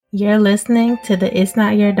You're listening to the It's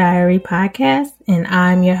Not Your Diary podcast, and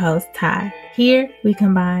I'm your host, Ty. Here, we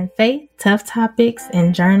combine faith, tough topics,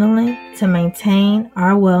 and journaling to maintain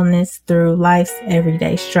our wellness through life's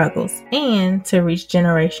everyday struggles and to reach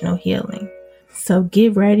generational healing. So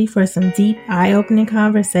get ready for some deep, eye-opening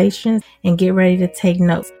conversations and get ready to take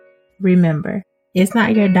notes. Remember, it's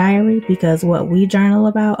not your diary because what we journal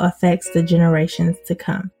about affects the generations to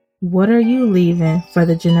come. What are you leaving for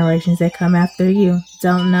the generations that come after you?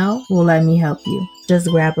 Don't know? Well, let me help you. Just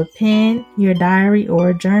grab a pen, your diary, or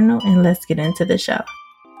a journal, and let's get into the show.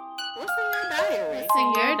 What's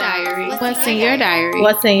in your diary? What's in your diary?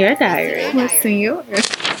 What's in your diary? What's in yours?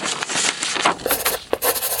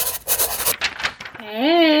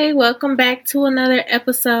 Hey, welcome back to another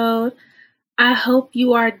episode. I hope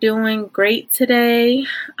you are doing great today.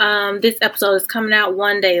 This episode is coming out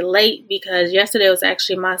one day late because yesterday was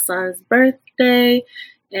actually my son's birthday.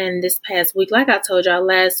 And this past week, like I told y'all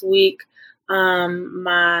last week,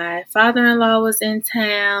 my father-in-law was in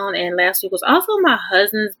town. And last week was also my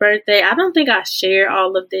husband's birthday. I don't think I shared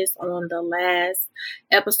all of this on the last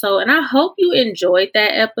episode. And I hope you enjoyed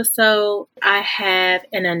that episode. I have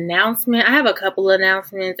an announcement. I have a couple of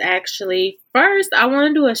announcements actually. First, I want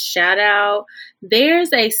to do a shout out.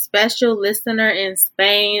 There's a special listener in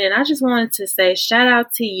Spain, and I just wanted to say shout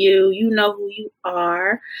out to you. You know who you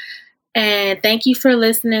are. And thank you for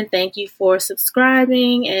listening. Thank you for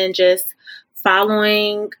subscribing and just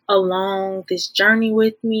following along this journey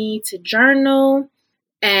with me to journal.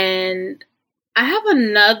 And I have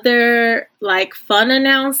another fun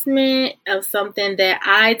announcement of something that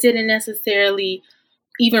I didn't necessarily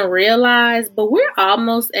even realize, but we're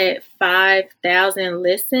almost at 5,000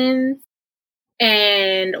 listens.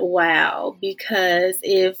 And wow, because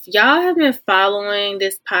if y'all have been following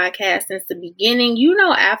this podcast since the beginning, you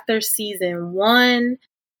know, after season 1,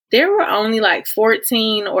 there were only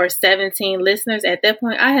 14 or 17 listeners at that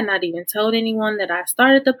point. I had not even told anyone that I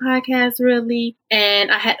started the podcast really.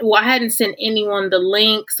 And I hadn't sent anyone the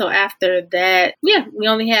link. So after that, we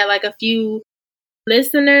only had a few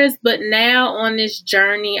listeners, but now on this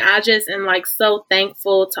journey, I just am so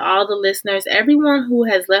thankful to all the listeners, everyone who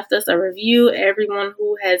has left us a review, everyone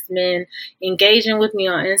who has been engaging with me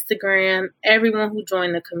on Instagram, everyone who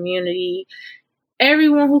joined the community,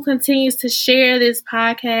 everyone who continues to share this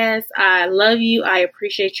podcast. I love you. I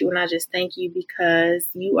appreciate you. And I just thank you because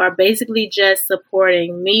you are basically just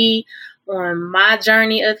supporting me on my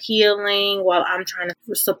journey of healing while I'm trying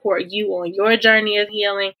to support you on your journey of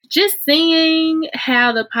healing. Just seeing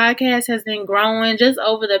how the podcast has been growing just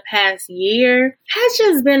over the past year has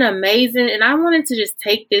just been amazing. And I wanted to just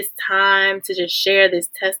take this time to just share this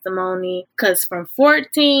testimony because from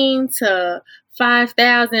 14 to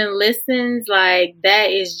 5,000 listens, that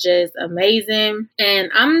is just amazing.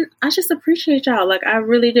 And I just appreciate y'all. I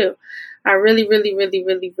really do. I really, really, really,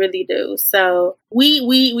 really, really do. So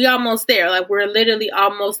we almost there. We're literally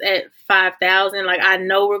almost at 5,000. I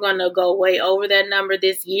know we're going to go way over that number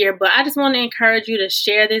this year, but I just want to encourage you to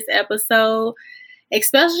share this episode,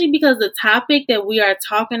 especially because the topic that we are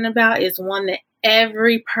talking about is one that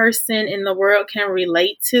every person in the world can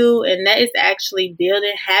relate to, and that is actually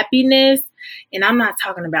building happiness. And I'm not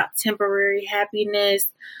talking about temporary happiness.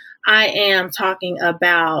 I am talking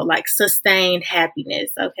about sustained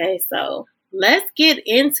happiness. Okay, so let's get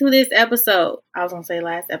into this episode. I was going to say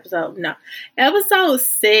last episode. No. Episode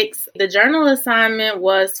 6, the journal assignment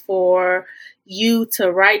was for you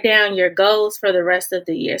to write down your goals for the rest of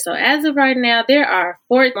the year. So as of right now, there are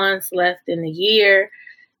 4 months left in the year,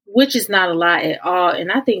 which is not a lot at all.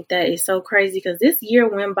 And I think that is so crazy because this year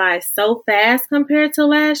went by so fast compared to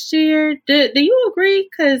last year. Do you agree?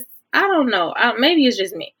 Because I don't know. Maybe it's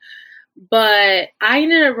just me. But I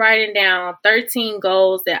ended up writing down 13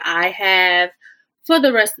 goals that I have for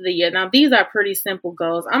the rest of the year. Now, these are pretty simple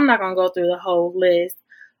goals. I'm not going to go through the whole list.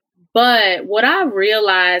 But what I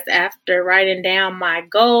realized after writing down my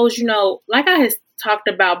goals, like I had talked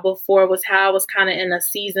about before, was how I was kind of in a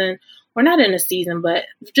season, or not in a season, but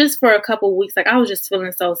just for a couple weeks, I was just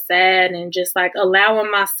feeling so sad and just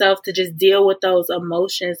allowing myself to just deal with those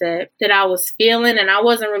emotions that I was feeling. And I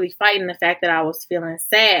wasn't really fighting the fact that I was feeling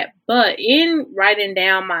sad. But in writing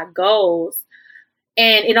down my goals,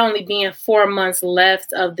 and it only being 4 months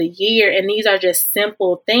left of the year, and these are just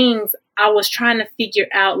simple things, I was trying to figure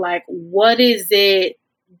out what is it,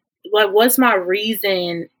 what's my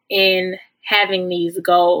reason in having these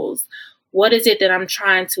goals? What is it that I'm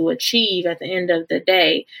trying to achieve at the end of the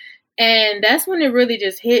day? And that's when it really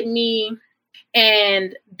just hit me.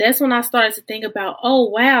 And that's when I started to think about, oh,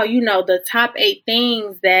 wow, the top 8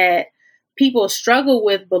 things that people struggle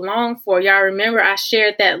with but long for. Y'all remember I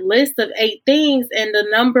shared that list of 8 things, and the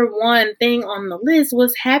number one thing on the list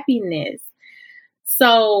was happiness.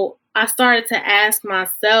 So I started to ask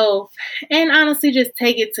myself, and honestly just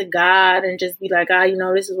take it to God and just be like, God,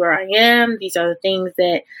 this is where I am. These are the things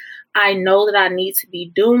that I know that I need to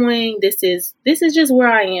be doing. This is just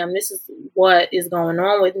where I am. This is what is going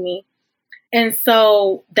on with me. And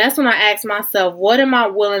so that's when I asked myself, what am I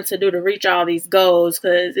willing to do to reach all these goals?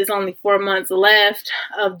 Because it's only 4 months left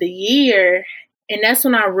of the year. And that's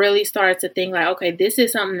when I really started to think like, okay, this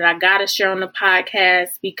is something that I got to share on the podcast,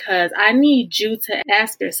 because I need you to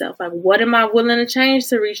ask yourself, like, what am I willing to change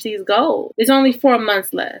to reach these goals? It's only 4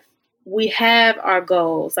 months left. We have our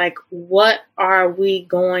goals. Like, what are we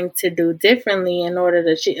going to do differently in order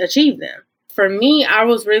to achieve them? For me, I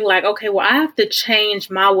was really like, okay, well, I have to change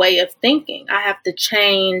my way of thinking. I have to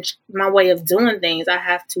change my way of doing things. I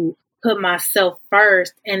have to put myself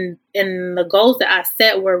first. And the goals that I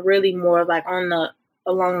set were really more like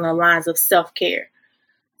along the lines of self-care.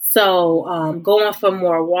 So going for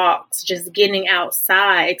more walks, just getting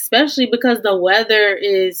outside, especially because the weather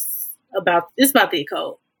is about to be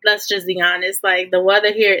cold. Let's just be honest. Like, the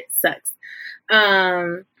weather here, it sucks.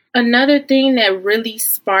 Another thing that really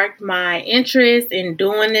sparked my interest in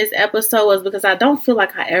doing this episode was because I don't feel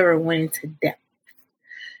like I ever went into depth.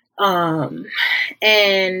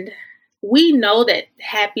 And we know that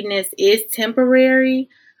happiness is temporary,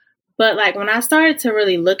 but like when I started to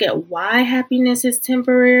really look at why happiness is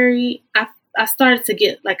temporary, I started to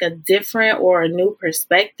get like a different or a new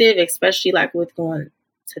perspective, especially like with going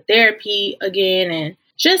to therapy again and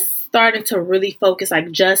just starting to really focus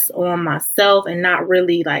like just on myself and not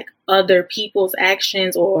really like other people's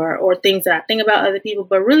actions or things that I think about other people,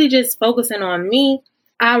 but really just focusing on me.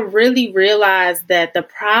 I really realized that the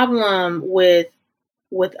problem with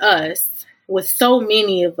us, with so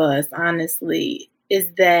many of us, honestly, is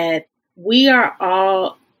that we are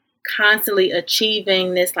all constantly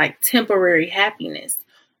achieving this like temporary happiness.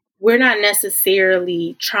 We're not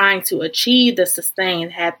necessarily trying to achieve the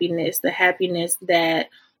sustained happiness, the happiness that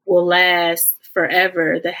will last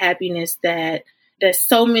forever, the happiness that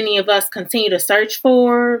so many of us continue to search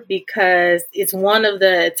for, because it's one of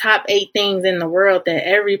the top 8 things in the world that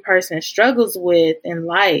every person struggles with in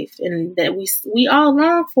life, and that we all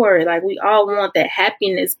long for it. Like, we all want that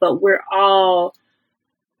happiness, but we're all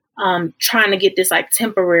trying to get this like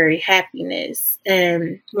temporary happiness.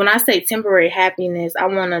 And when I say temporary happiness, I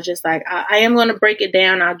want to just like, I am going to break it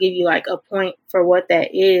down. I'll give you like a point for what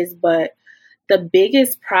that is. But the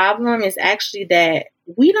biggest problem is actually that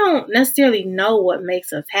we don't necessarily know what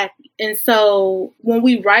makes us happy. And so when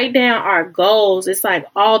we write down our goals, it's like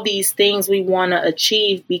all these things we want to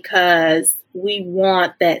achieve because we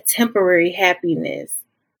want that temporary happiness.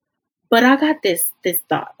 But I got this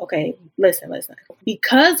thought. Okay, listen.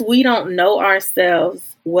 Because we don't know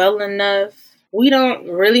ourselves well enough, we don't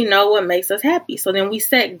really know what makes us happy. So then we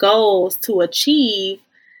set goals to achieve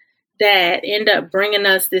that end up bringing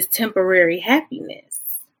us this temporary happiness.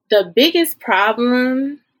 The biggest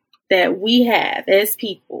problem that we have as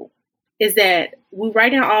people is that we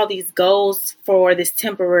write down all these goals for this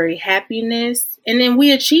temporary happiness, and then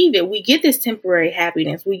we achieve it. We get this temporary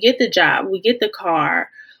happiness. We get the job. We get the car.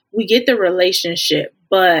 We get the relationship.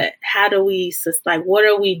 But how do we, like, what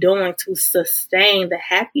are we doing to sustain the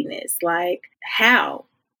happiness? Like, how?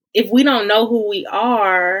 If we don't know who we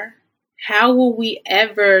are, how will we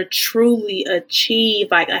ever truly achieve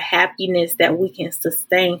like a happiness that we can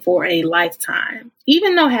sustain for a lifetime?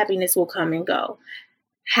 Even though happiness will come and go,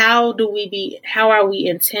 how are we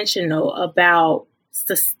intentional about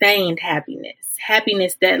sustained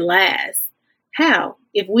happiness that lasts? How?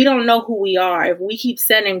 If we don't know who we are, if we keep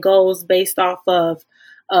setting goals based off of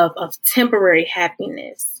temporary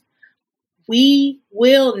happiness, we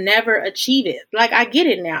will never achieve it. Like, I get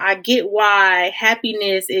it now. I get why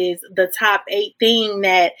happiness is the top 8 thing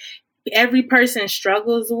that every person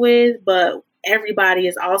struggles with, but everybody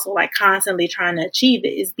is also like constantly trying to achieve it.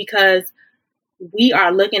 It's because we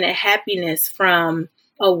are looking at happiness from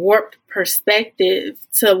a warped perspective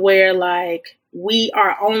to where like we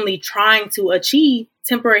are only trying to achieve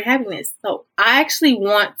temporary happiness. So I actually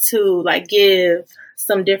want to like give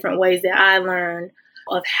some different ways that I learned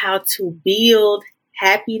of how to build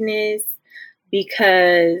happiness,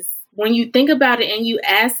 because when you think about it and you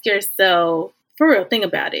ask yourself, for real, think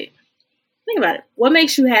about it. What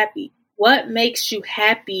makes you happy? What makes you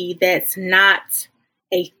happy that's not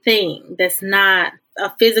a thing, that's not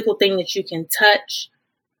a physical thing that you can touch,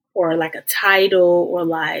 or like a title, or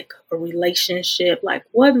like a relationship? Like,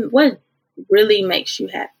 what really makes you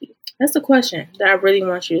happy? That's the question that I really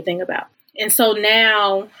want you to think about. And so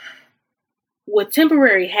now with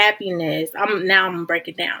temporary happiness, I'm gonna break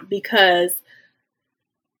it down, because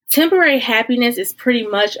temporary happiness is pretty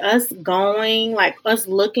much us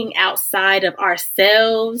looking outside of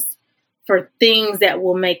ourselves for things that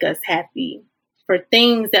will make us happy, for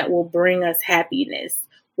things that will bring us happiness.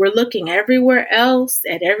 We're looking everywhere else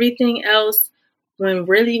at everything else, when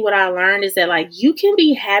really what I learned is that you can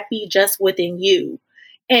be happy just within you,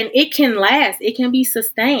 and it can last, it can be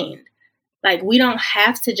sustained. We don't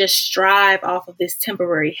have to just strive off of this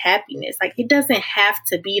temporary happiness. It doesn't have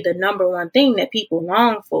to be the number one thing that people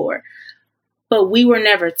long for. But we were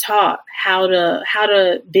never taught how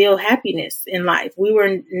to build happiness in life. We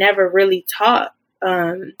were never really taught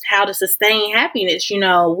how to sustain happiness. We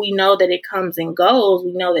know that it comes and goes.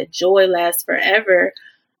 We know that joy lasts forever.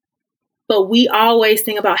 But we always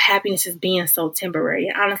think about happiness as being so temporary.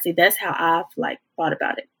 And honestly, that's how I've thought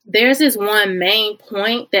about it. There's this one main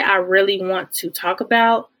point that I really want to talk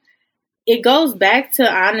about. It goes back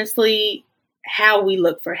to, honestly, how we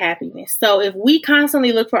look for happiness. So if we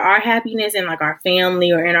constantly look for our happiness in our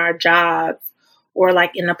family or in our jobs, or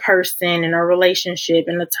in a person, in a relationship,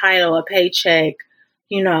 in a title, a paycheck,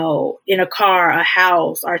 in a car, a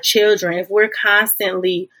house, our children, if we're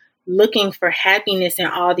constantly looking for happiness in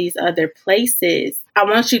all these other places, I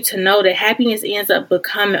want you to know that happiness ends up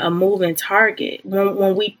becoming a moving target.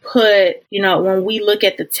 When we look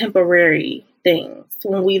at the temporary things,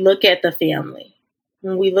 when we look at the family,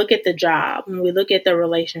 when we look at the job, when we look at the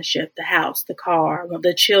relationship, the house, the car,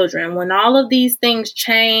 the children, when all of these things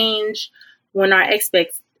change, when our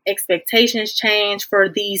expectations change for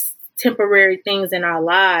these temporary things in our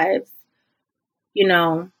lives,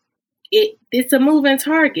 it's a moving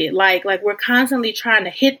target. We're constantly trying to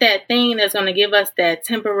hit that thing that's going to give us that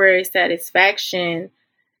temporary satisfaction,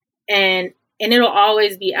 and it'll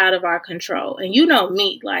always be out of our control. And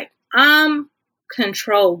me, I'm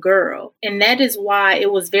control girl. And that is why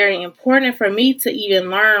it was very important for me to even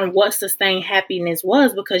learn what sustained happiness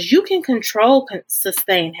was, because you can control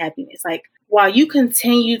sustained happiness. While you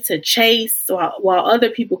continue to chase, while other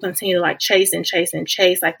people continue to chase and chase and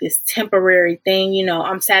chase this temporary thing,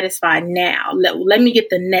 I'm satisfied now. Let me get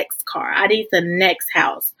the next car. I need the next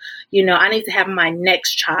house. I need to have my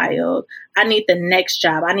next child. I need the next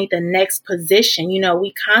job. I need the next position.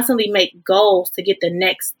 We constantly make goals to get the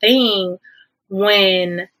next thing,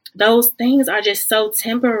 when those things are just so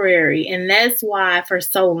temporary. And that's why for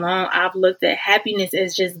so long I've looked at happiness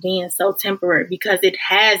as just being so temporary, because it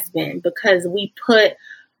has been, because we put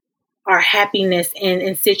our happiness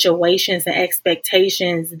in situations and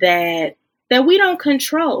expectations that we don't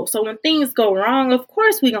control. So when things go wrong, of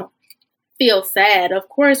course we're going to feel sad. Of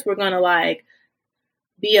course we're going to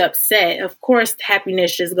be upset. Of course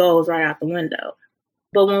happiness just goes right out the window.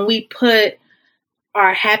 But when we put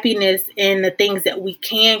our happiness in the things that we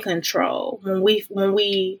can control, when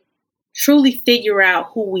we truly figure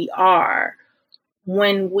out who we are,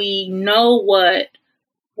 when we know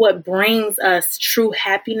what brings us true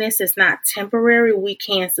happiness is not temporary, we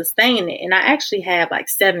can sustain it. And I actually have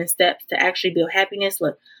 7 steps to actually build happiness.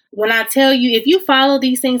 Look, when I tell you, if you follow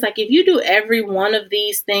these things, if you do every one of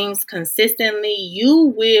these things consistently,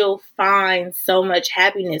 you will find so much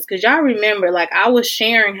happiness. Because y'all remember, I was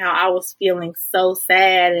sharing how I was feeling so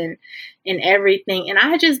sad and everything. And I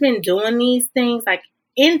had just been doing these things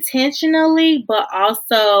intentionally, but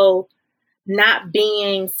also not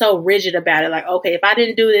being so rigid about it. Okay, if I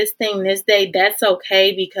didn't do this thing this day, that's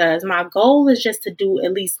okay, because my goal is just to do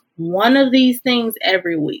at least one of these things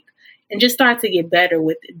every week. And just start to get better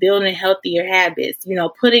with it, building healthier habits,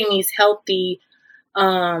 putting these healthy,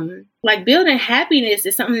 building happiness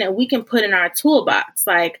is something that we can put in our toolbox.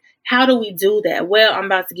 How do we do that? Well, I'm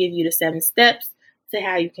about to give you the 7 steps to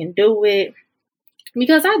how you can do it,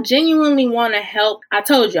 because I genuinely want to help. I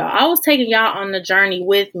told y'all, I was taking y'all on the journey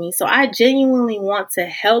with me. So I genuinely want to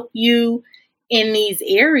help you in these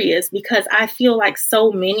areas, because I feel like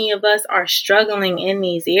so many of us are struggling in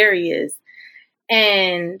these areas.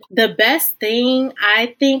 And the best thing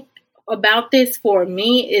I think about this for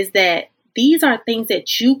me is that these are things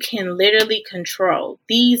that you can literally control.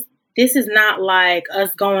 This is not like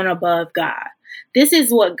us going above God. This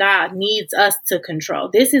is what God needs us to control.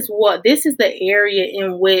 This is the area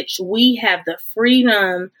in which we have the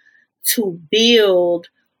freedom to build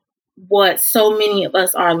what so many of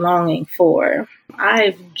us are longing for.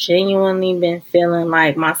 I've genuinely been feeling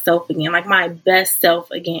like myself again, like my best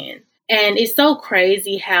self again. And it's so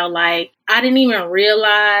crazy how I didn't even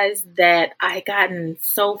realize that I had gotten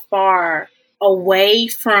so far away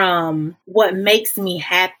from what makes me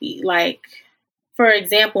happy. For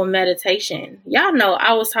example, meditation. Y'all know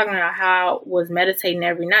I was talking about how I was meditating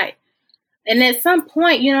every night. And at some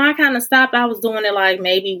point, I kind of stopped. I was doing it like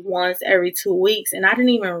maybe once every 2 weeks, and I didn't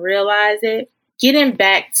even realize it. Getting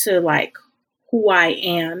back to like who I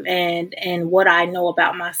am and what I know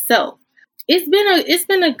about myself. It's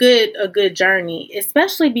been a good journey,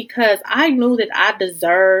 especially because I knew that I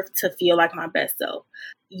deserved to feel like my best self.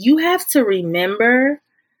 You have to remember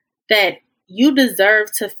that you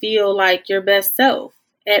deserve to feel like your best self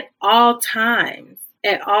at all times.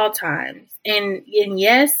 At all times. And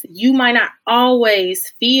yes, you might not always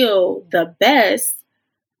feel the best,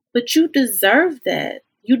 but you deserve that.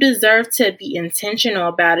 You deserve to be intentional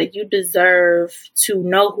about it. You deserve to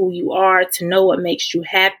know who you are, to know what makes you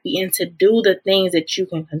happy, and to do the things that you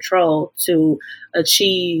can control to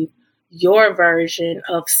achieve your version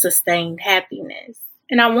of sustained happiness.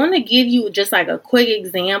 And I want to give you just like a quick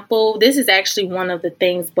example. This is actually one of the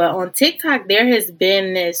things, but on TikTok, there has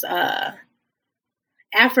been this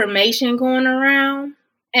affirmation going around.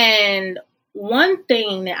 And one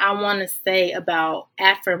thing that I want to say about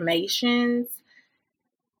affirmations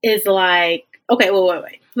is like, okay,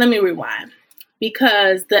 wait. Let me rewind.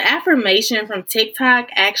 Because the affirmation from TikTok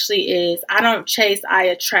actually is, I don't chase, I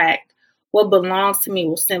attract. What belongs to me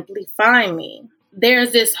will simply find me.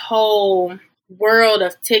 There's this whole world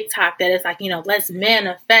of TikTok that is like, let's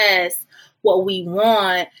manifest what we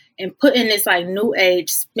want and put in this like new age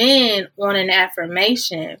spin on an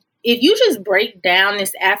affirmation. If you just break down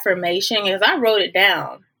this affirmation, because I wrote it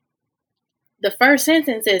down, the first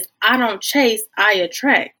sentence is, I don't chase, I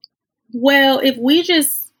attract. Well, if we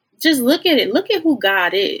just look at it, look at who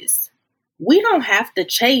God is. We don't have to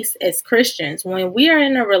chase as Christians. When we are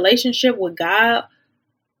in a relationship with God,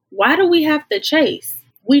 why do we have to chase?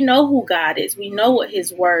 We know who God is. We know what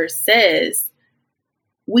his word says.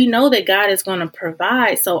 We know that God is going to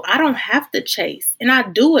provide. So I don't have to chase. And I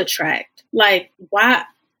do attract. Like, why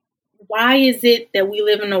is it that we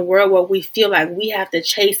live in a world where we feel like we have to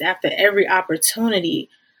chase after every opportunity?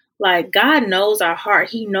 Like, God knows our heart.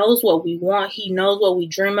 He knows what we want. He knows what we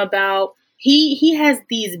dream about. He has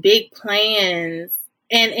these big plans.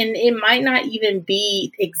 And it might not even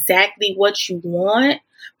be exactly what you want,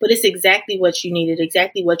 but it's exactly what you need. It's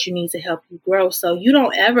exactly what you need to help you grow. So you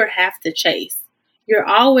don't ever have to chase. You're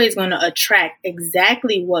always going to attract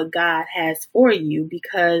exactly what God has for you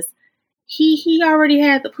because he already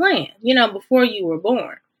had the plan, before you were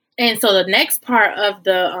born. And so the next part of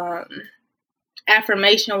the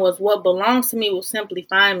affirmation was, what belongs to me will simply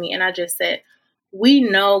find me. And I just said, we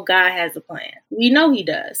know God has a plan. We know he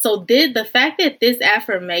does. So the fact that this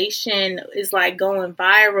affirmation is like going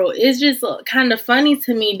viral is just kind of funny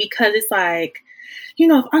to me because it's like,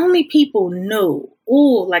 if only people knew.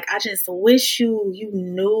 Ooh, like, I just wish you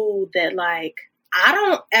knew that, like,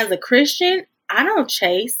 as a Christian, I don't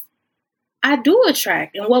chase. I do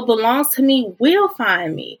attract. And what belongs to me will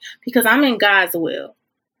find me because I'm in God's will.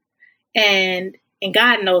 And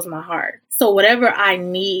God knows my heart. So whatever I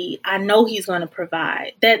need, I know he's going to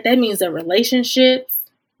provide. That means the relationships.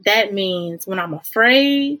 That means when I'm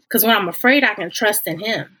afraid, because when I'm afraid, I can trust in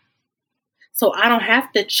him. So I don't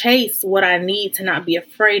have to chase what I need to not be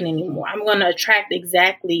afraid anymore. I'm going to attract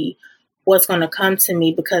exactly what's going to come to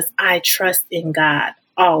me because I trust in God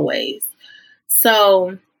always.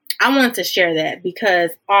 So I wanted to share that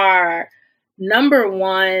because our number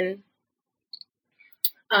one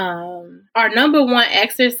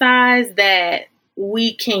exercise that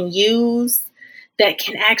we can use that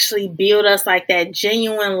can actually build us like that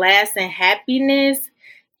genuine lasting happiness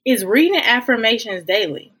is reading affirmations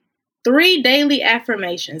daily. 3 daily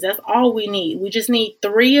affirmations. That's all we need. We just need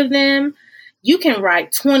 3 of them. You can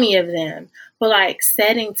write 20 of them, but like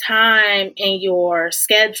setting time in your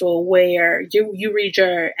schedule where you read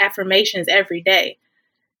your affirmations every day.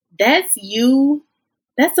 That's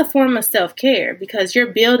a form of self-care because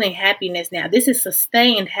you're building happiness now. This is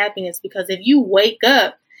sustained happiness because if you wake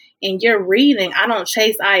up and you're reading, I don't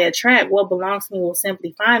chase, I attract, what belongs to me will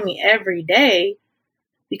simply find me every day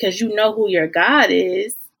because you know who your God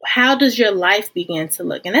is. How does your life begin to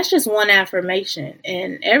look? And that's just one affirmation.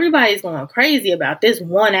 And everybody's going crazy about this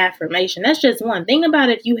one affirmation. That's just one. Think about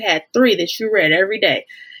if you had 3 that you read every day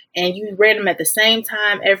and you read them at the same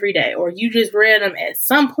time every day, or you just read them at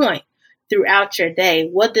some point throughout your day.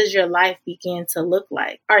 What does your life begin to look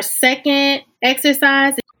like? Our second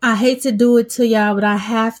exercise. I hate to do it to y'all, but I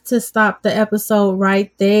have to stop the episode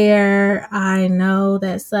right there. I know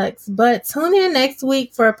that sucks, but tune in next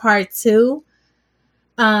week for part 2.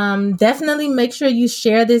 Definitely make sure you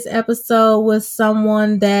share this episode with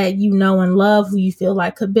someone that you know and love, who you feel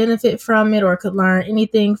like could benefit from it or could learn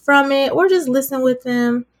anything from it, or just listen with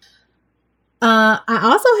them. I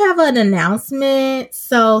also have an announcement.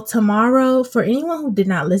 So tomorrow, for anyone who did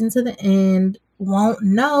not listen to the end, won't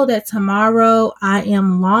know that tomorrow I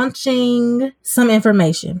am launching some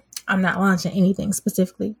information. I'm not launching anything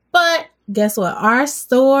specifically, but guess what? Our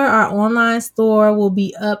online store will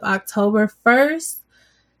be up October 1st.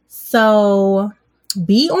 So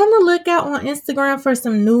be on the lookout on Instagram for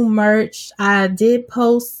some new merch. I did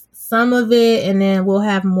post some of it and then we'll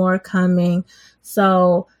have more coming.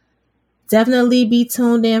 So definitely be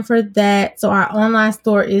tuned in for that. So our online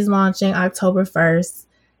store is launching October 1st.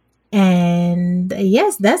 And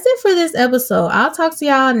yes, that's it for this episode. I'll talk to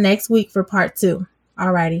y'all next week for part 2.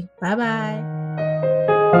 Alrighty. Bye-bye.